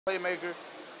Playmaker.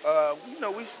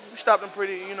 We stopped him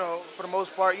pretty, for the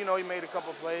most part. He made a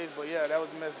couple plays, but yeah, that was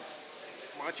the message.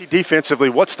 Monty, defensively,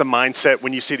 what's the mindset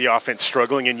when you see the offense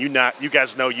struggling and you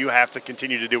guys know you have to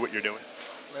continue to do what you're doing?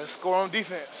 Let's score on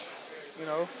defense.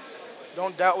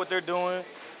 Don't doubt what they're doing.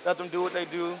 Let them do what they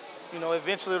do.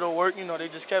 Eventually it'll work. They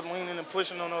just kept leaning and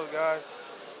pushing on those guys.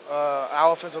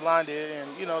 Our offensive line did,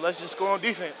 and let's just score on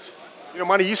defense.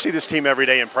 Monty, you see this team every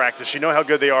day in practice. You know how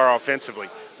good they are offensively.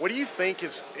 What do you think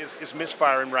is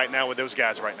misfiring right now with those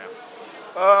guys right now?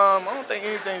 I don't think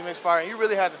anything's misfiring. You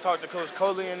really had to talk to Coach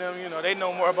Coley and them. They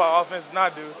know more about offense than I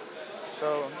do.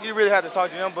 So you really had to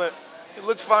talk to them. But it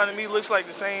looks fine to me. It looks like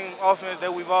the same offense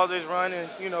that we've always run. And,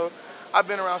 I've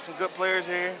been around some good players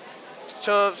here.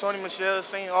 Chubb, Sony Michel,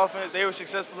 same offense. They were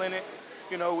successful in it.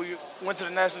 We went to the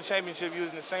national championship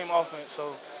using the same offense.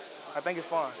 So I think it's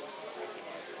fine.